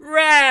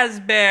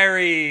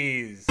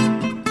berries.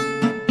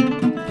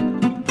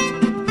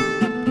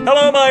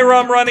 Hello, my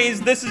rum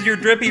runnies. This is your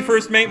drippy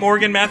first mate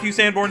Morgan Matthew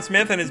Sanborn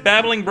Smith and his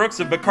babbling brooks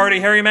of Bacardi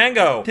Harry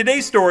Mango.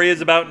 Today's story is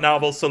about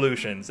novel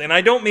solutions, and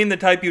I don't mean the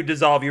type you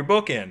dissolve your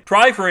book in.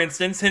 Try, for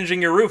instance,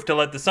 hinging your roof to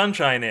let the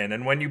sunshine in,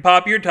 and when you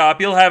pop your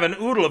top, you'll have an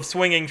oodle of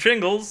swinging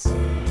shingles.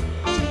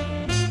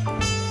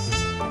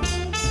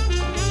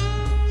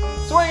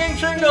 Swinging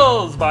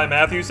Shingles by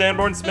Matthew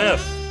Sanborn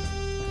Smith.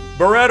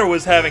 Beretta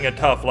was having a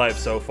tough life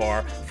so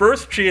far.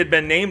 First, she had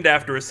been named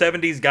after a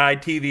 70s guy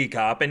TV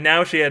cop, and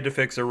now she had to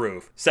fix a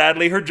roof.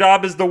 Sadly, her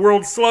job as the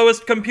world's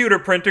slowest computer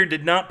printer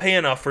did not pay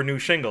enough for new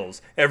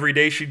shingles. Every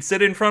day she'd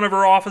sit in front of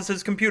her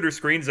office's computer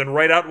screens and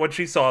write out what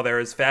she saw there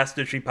as fast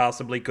as she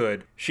possibly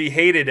could. She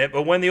hated it,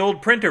 but when the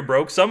old printer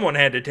broke, someone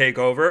had to take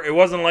over. It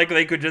wasn't like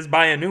they could just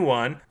buy a new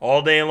one.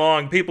 All day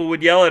long, people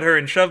would yell at her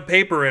and shove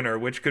paper in her,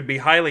 which could be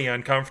highly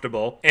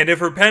uncomfortable. And if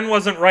her pen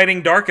wasn't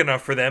writing dark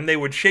enough for them, they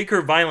would shake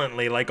her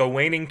violently like a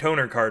waning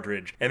toner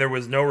cartridge. And there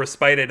was no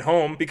respite at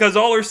home because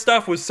all her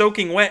stuff was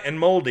soaking wet and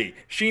moldy.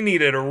 She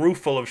needed a roof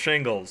full of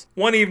shingles.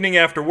 One evening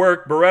after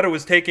work, Beretta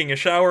was taking a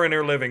shower in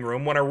her living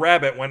room when a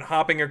rabbit went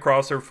hopping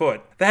across her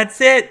foot.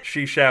 "That's it!"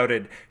 she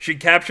shouted. She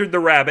captured the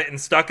rabbit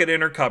and stuck it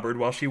in her cupboard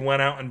while she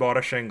went out and bought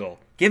a shingle.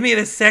 "Give me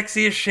the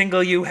sexiest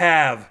shingle you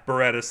have,"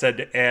 Beretta said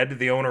to Ed,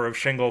 the owner of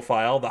Shingle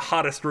File, the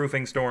hottest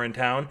roofing store in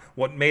town.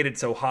 What made it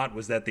so hot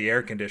was that the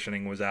air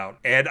conditioning was out.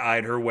 Ed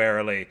eyed her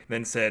warily,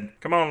 then said,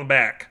 "Come on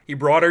back." He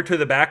brought her to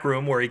the back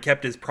room where he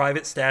kept his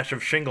private stash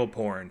of shingle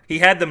porn. He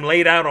had them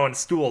laid out on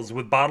stools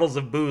with bottles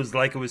of booze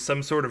like it was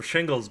some sort of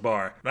shingles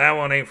bar. "That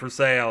one ain't for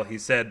sale," he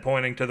said,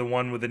 pointing to the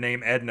one with the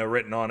name Edna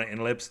written on it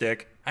in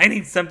lipstick. "I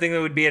need something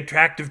that would be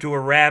attractive to a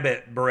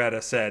rabbit,"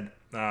 Beretta said.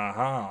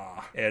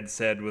 "Uh-huh," Ed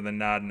said with a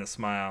nod and a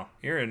smile.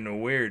 "You're into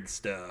weird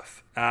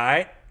stuff."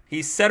 "Aight."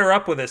 He set her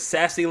up with a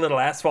sassy little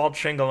asphalt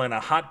shingle and a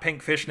hot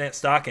pink fishnet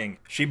stocking.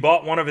 She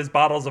bought one of his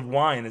bottles of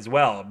wine as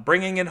well,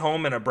 bringing it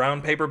home in a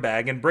brown paper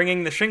bag and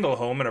bringing the shingle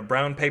home in a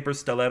brown paper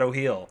stiletto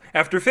heel.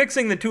 After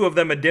fixing the two of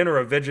them a dinner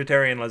of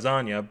vegetarian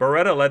lasagna,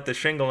 Beretta let the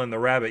shingle and the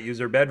rabbit use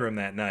her bedroom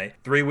that night.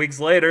 3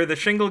 weeks later, the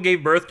shingle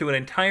gave birth to an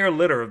entire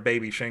litter of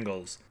baby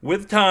shingles.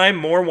 With time,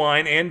 more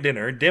wine and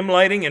dinner, dim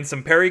lighting, and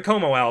some Perry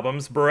Como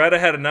albums, Beretta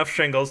had enough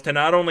shingles to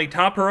not only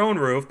top her own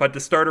roof, but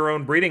to start her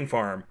own breeding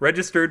farm,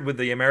 registered with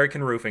the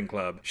American Roofing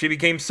Club. She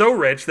became so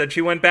rich that she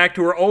went back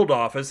to her old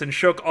office and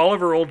shook all of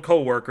her old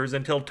co-workers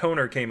until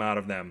toner came out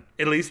of them.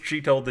 At least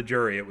she told the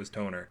jury it was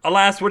toner.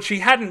 Alas, what she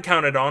hadn't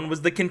counted on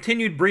was the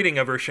continued breeding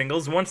of her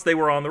shingles once they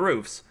were on the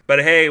roofs.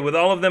 But hey, with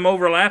all of them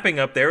overlapping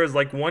up there is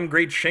like one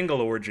great shingle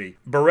orgy.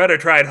 Beretta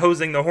tried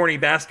hosing the horny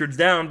bastards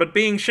down, but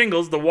being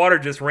shingles, the water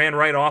just ran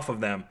right off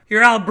of them.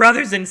 "You're all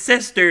brothers and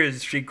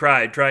sisters," she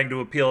cried, trying to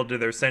appeal to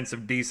their sense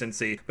of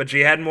decency. But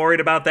she hadn't worried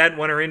about that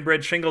when her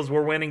inbred shingles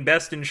were winning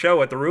best in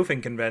show at the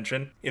roofing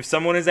convention. If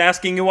someone is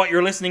asking you what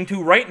you're listening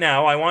to right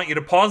now, I want you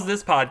to pause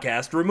this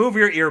podcast, remove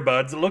your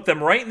earbuds, look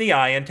them right in the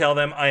eye, and tell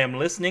them I am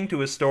listening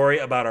to a story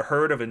about a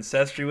herd of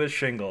incestuous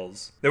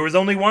shingles. There was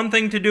only one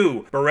thing to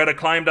do. Beretta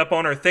climbed up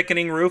on her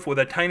thickening roof with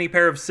a tiny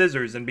pair of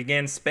scissors and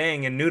began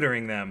spaying and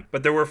neutering them,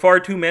 but there were far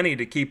too many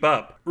to keep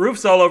up.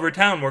 Roofs all over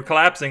town were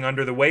collapsing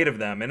under the weight of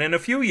them, and in a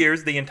few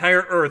years the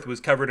entire earth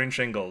was covered in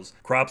shingles.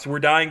 Crops were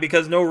dying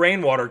because no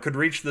rainwater could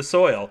reach the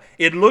soil.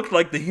 It looked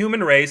like the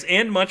human race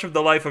and much of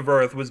the life of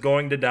Earth was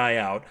going to die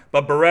out,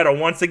 but Beretta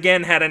once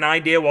again had an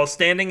idea while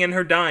standing in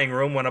her dying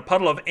room when a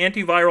puddle of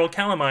antiviral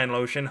calamine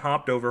lotion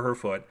hopped over her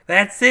foot.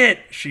 "That's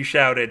it!" she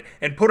shouted,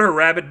 and put her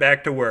rabbit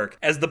back to work.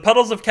 As the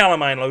puddles of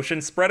calamine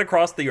lotion spread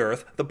across the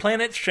earth, the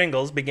planet's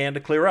shingles began to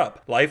clear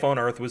up. Life on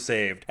Earth was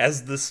saved.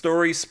 As the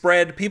story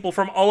spread, people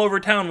from all over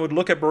town would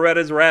look at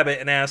Beretta's rabbit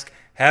and ask,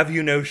 "Have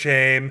you no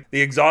shame?"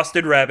 The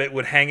exhausted rabbit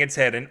would hang its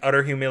head in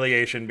utter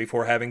humiliation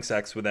before having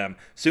sex with them.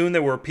 Soon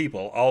there were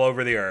people all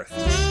over the earth.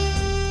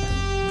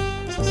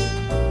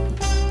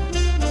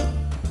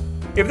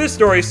 If this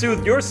story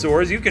soothed your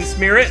sores, you can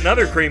smear it and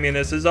other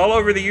creaminesses all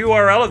over the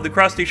URL of the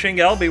Krusty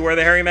Shingle,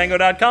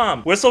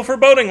 BewareTheHairyMango.com. Whistle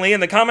forebodingly in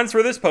the comments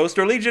for this post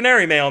or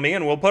legionary mail me,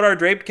 and we'll put our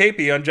draped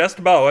KP on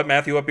Just Bo at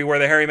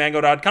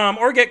Matthew@BewareTheHairyMango.com,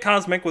 or get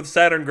cosmic with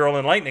Saturn Girl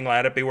and Lightning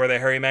Lad at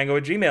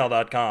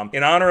BewareTheHairyMango@gmail.com.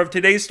 In honor of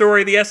today's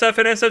story, the SF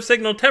and SF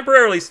signal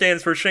temporarily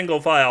stands for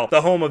Shingle File,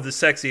 the home of the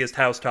sexiest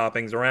house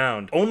toppings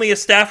around. Only a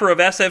staffer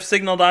of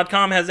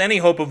SFSignal.com has any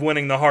hope of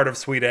winning the heart of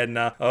sweet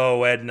Edna.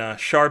 Oh, Edna,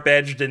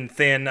 sharp-edged and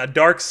thin, a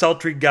dark,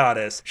 sultry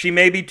goddess. She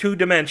may be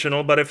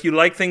two-dimensional, but if you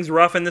like things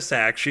rough in the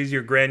sack, she's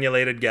your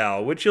granulated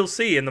gal, which you'll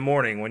see in the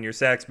morning when your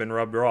sack's been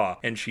rubbed raw,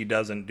 and she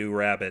doesn't do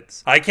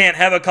rabbits. I can't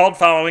have a cult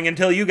following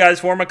until you guys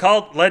form a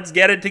cult. Let's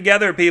get it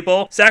together,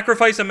 people.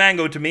 Sacrifice a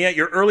mango to me at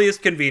your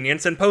earliest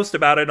convenience and post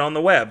about it on the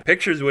web.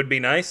 Pictures would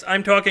be nice.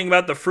 I'm talking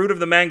about the fruit of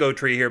the mango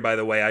tree here, by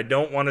the way. I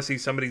don't want to see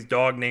somebody's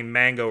dog named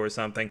Mango or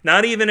something.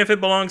 Not even if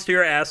it belongs to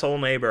your asshole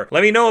neighbor.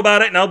 Let me know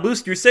about it and I'll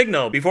boost your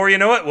signal. Before you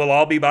know it, we'll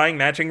all be buying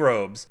matching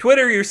robes.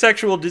 Twitter your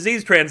sexual disease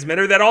disease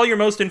transmitter that all your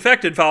most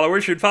infected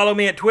followers should follow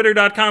me at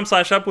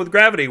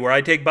twitter.com/upwithgravity, where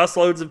I take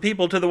busloads of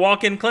people to the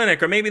walk-in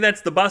clinic, or maybe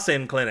that's the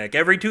bus-in clinic,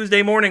 every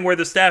Tuesday morning, where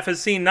the staff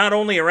has seen not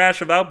only a rash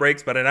of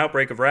outbreaks, but an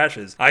outbreak of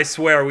rashes. I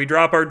swear, we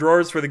drop our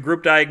drawers for the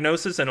group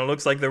diagnosis, and it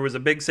looks like there was a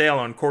big sale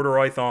on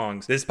corduroy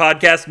thongs. This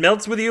podcast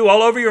melts with you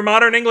all over your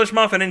modern English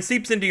muffin and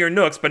seeps into your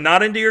nooks, but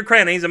not into your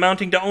crannies,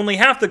 amounting to only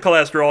half the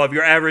cholesterol of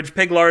your average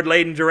pig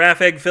lard-laden,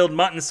 giraffe egg-filled,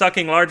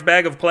 mutton-sucking large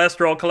bag of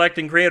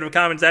cholesterol-collecting Creative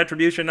Commons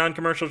Attribution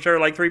Non-Commercial Share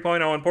Like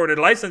 3.0 imported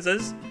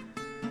licenses.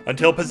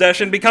 Until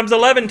possession becomes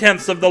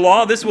 11/10ths of the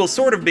law, this will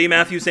sort of be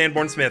Matthew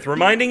Sanborn Smith,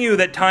 reminding you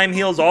that time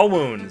heals all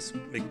wounds,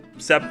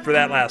 except for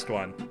that last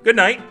one. Good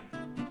night.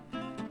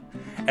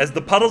 As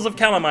the puddles of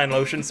calamine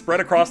lotion spread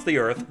across the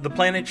earth, the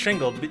planet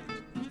shingled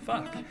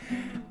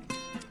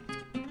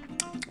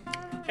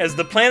As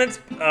the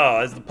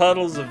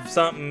puddles of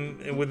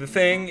something with the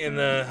thing in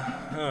the...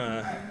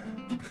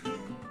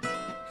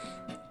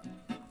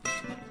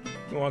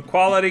 You want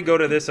quality? Go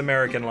to This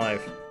American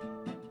Life.